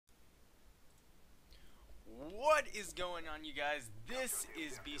What is going on, you guys? This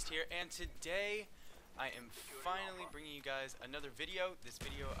is Beast here, and today I am finally bringing you guys another video. This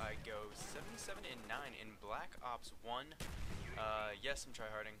video I go 77 and 9 in Black Ops 1. Yes, I'm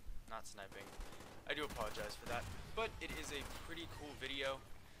tryharding, not sniping. I do apologize for that, but it is a pretty cool video.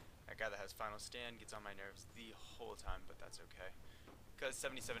 That guy that has Final Stand gets on my nerves the whole time, but that's okay, because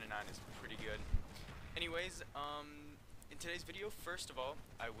 77 and 9 is pretty good. Anyways, in today's video, first of all,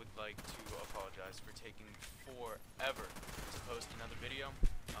 I would like to apologize for taking forever to post another video.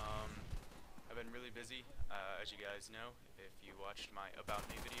 I've been really busy, as you guys know. If you watched my About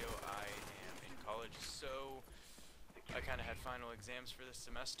Me video, I am in college, so I kind of had final exams for this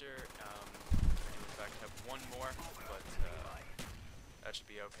semester. I do in fact have one more, but that should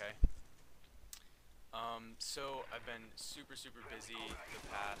be okay. So I've been super busy the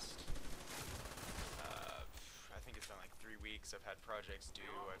past I think it's been like 3 weeks. I've had projects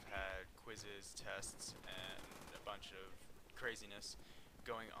due, I've had quizzes, tests, and a bunch of craziness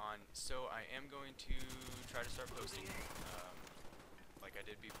going on. So I am going to try to start posting like I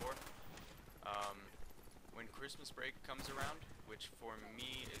did before. When Christmas break comes around, which for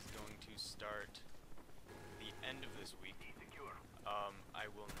me is going to start the end of this week, I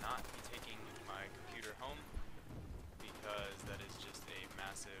will not be taking my computer home because that is just a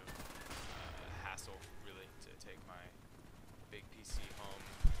massive hassle, really, to take my big PC home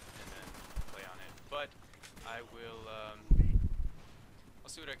and then play on it. But I will,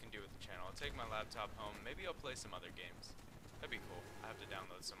 I'll see what I can do with the channel. I'll take my laptop home. Maybe I'll play some other games. That'd be cool. I have to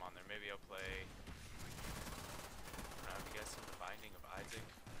download some on there. Maybe I'll play, I don't know, have you guys seen The Binding of Isaac?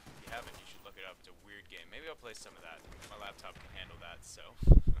 If you haven't, you should look it up. It's a weird game. Maybe I'll play some of that. My laptop can handle that, so.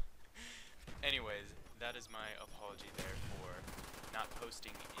 Anyways, that is my apology there for not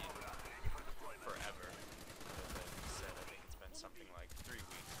posting in forever. As I said, I think it's been something like 3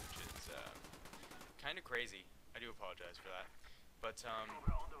 weeks, which is kind of crazy. I do apologize for that. But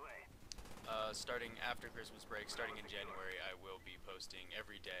starting after Christmas break, starting in January, I will be posting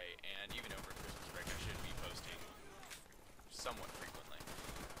every day, and even over Christmas break, I should be posting somewhat frequently.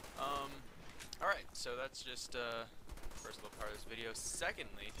 Alright, so that's just first little part of this video.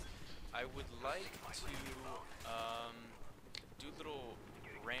 Secondly, I would like to do a little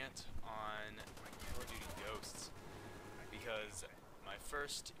rant on Call of Duty Ghosts, because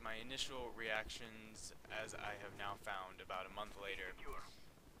my initial reactions, as I have now found about a month later,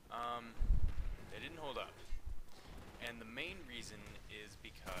 they didn't hold up. And the main reason is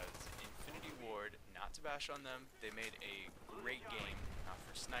because Infinity Ward, not to bash on them, they made a great game, not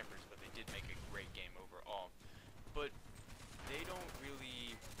for snipers, but they did make a great game overall. But they don't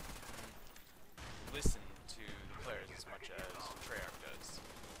really listen to the players as much as Treyarch does.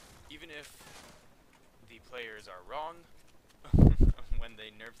 Even if the players are wrong, when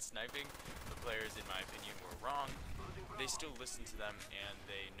they nerfed sniping, the players, in my opinion, were wrong. They still listened to them, and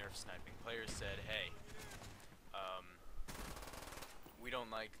they nerfed sniping. Players said, hey, we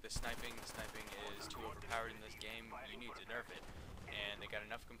don't like the sniping. The sniping is too overpowered in this game. You need to nerf it. And they got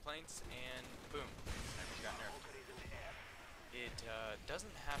enough complaints, and boom, snipers got nerfed. It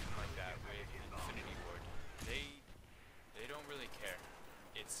doesn't happen like that with Infinity Ward. They don't really care,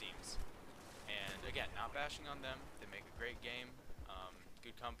 it seems. And again, not bashing on them. They make a great game,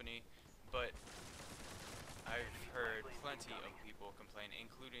 good company, but I've heard plenty of people complain,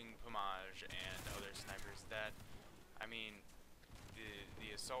 including Pomage and other snipers, that, I mean, the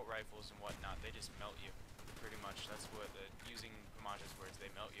assault rifles and whatnot, they just melt you, pretty much. That's what, using Pomage's words,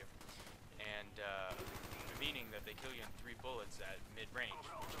 they melt you. And meaning that they kill you in 3 bullets at mid-range,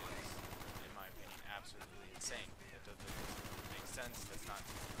 which is, in my opinion, absolutely insane. That doesn't make sense. That's not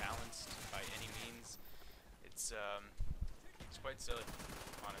balanced by any means. It's quite silly,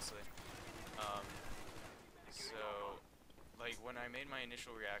 honestly. So, like, when I made my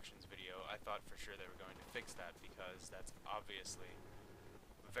initial reactions video, I thought for sure they were going to fix that, because that's obviously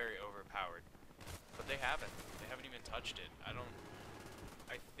very overpowered. But they haven't. They haven't even touched it. I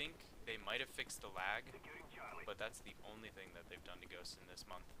think they might have fixed the lag, but that's the only thing that they've done to Ghosts in this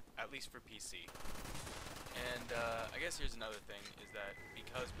month, at least for PC. And I guess here's another thing, is that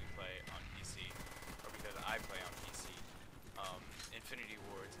because we play on PC, or because I play on PC, Infinity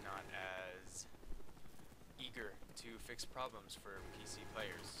Ward's not as eager to fix problems for PC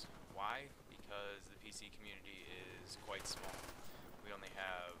players. Why? Because the PC community is quite small. We only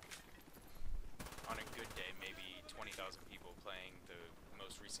have, on a good day, maybe 20,000 people playing the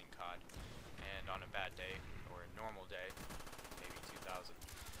most recent COD, and on a bad day, or a normal day, maybe 2,000,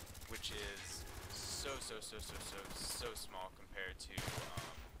 which is so small compared to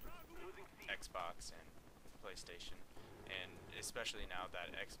Xbox and PlayStation, and especially now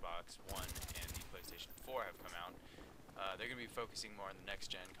that Xbox One and the PlayStation 4 have come out, they're going to be focusing more on the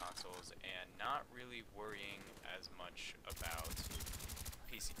next-gen consoles and not really worrying as much about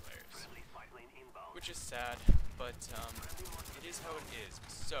PC players, which is sad, but it is how it is.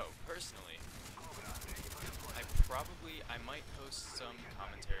 So, personally, I might post some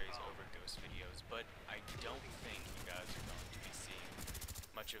commentaries over Ghost videos, but I don't think you guys are going to be seeing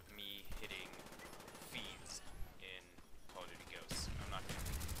much of me hitting feeds in Call of Duty Ghosts. I'm not going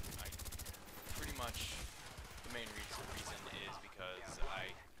to. I pretty much, the main reason is because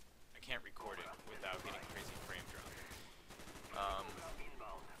I can't record it without getting crazy frame drop.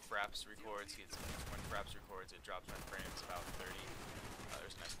 Fraps records, when Fraps records, it drops my frames about 30.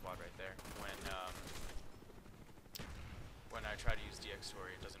 There's a nice quad right there. When I try to use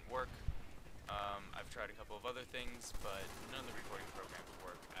DxTory, it doesn't work. I've tried a couple of other things, but none of the recording programs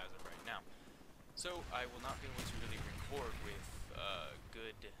work as of right now. So I will not be able to really record with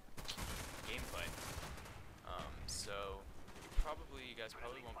good gameplay. So you guys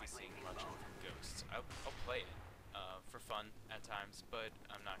probably won't be seeing much of Ghosts. I'll play it for fun at times, but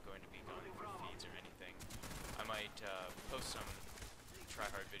I'm not going to be going for feeds or anything. I might post some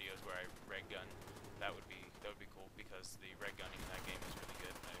try-hard videos where I red gun. That would be cool, because the red gunning in that game is really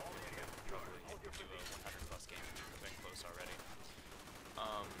good. I feel like I could probably do a 100+ game. I've been close already.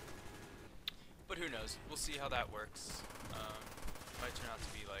 But who knows? We'll see how that works. Might turn out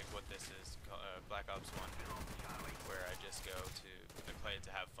to be like what this is, Black Ops 1, where I just go to, I play it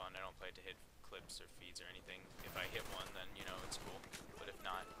to have fun. I don't play it to hit clips or feeds or anything. If I hit one, then, you know, it's cool. But if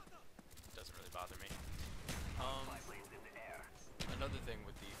not, it doesn't really bother me. Another thing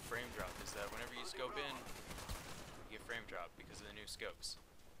with the frame drop is that whenever you scope in, you get frame drop because of the new scopes.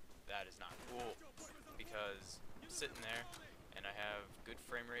 That is not cool, because I'm sitting there and I have good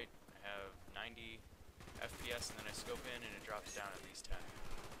frame rate. I have 90 FPS, and then I scope in and it drops down at least 10,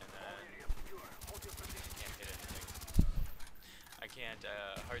 and then I can't hit anything. I can't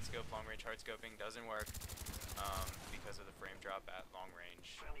hard scope. Long range hard scoping doesn't work because of the frame drop at long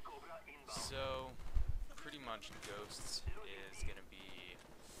range. So pretty much Ghosts is gonna be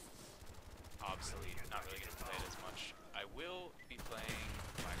obsolete. Not really gonna play it as much. I will be playing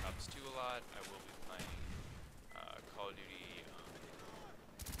Black Ops 2 a lot. I will be playing Call of Duty.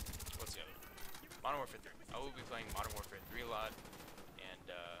 What's the other one? Modern Warfare 3. I will be playing Modern Warfare 3 a lot and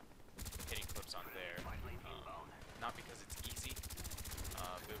hitting clips on there. Not because it's easy,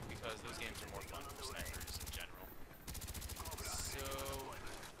 but because those games are more fun for snipers in general. So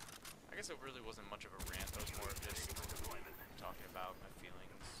I guess it really wasn't much of a rant. That was more of just talking about my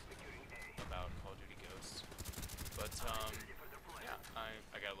feelings about Call of Duty Ghosts. But yeah,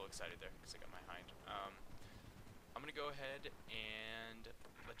 I got a little excited there because I got my hind. I'm gonna go ahead and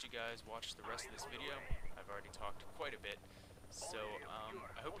let you guys watch the rest of this video. I've already talked quite a bit, so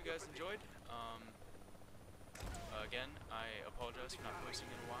I hope you guys enjoyed. Again, I apologize for not posting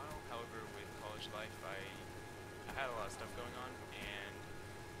in a while. However, with college life, I had a lot of stuff going on, and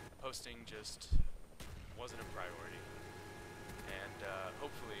posting just wasn't a priority. And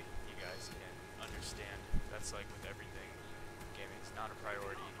hopefully you guys can understand. That's like with everything. Gaming is not a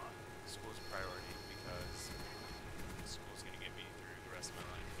priority. School's a priority, because school's gonna get me through the rest of my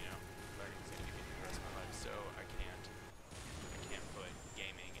life, you know? Learning's gonna get me through the rest of my life, so I can't put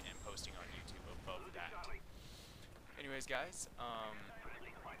gaming and posting on YouTube above that. Anyways, guys,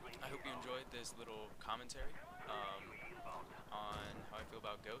 I hope you enjoyed this little commentary on how I feel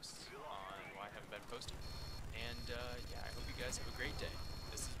about Ghosts, on why I haven't been posting, and yeah, I hope you guys have a great day.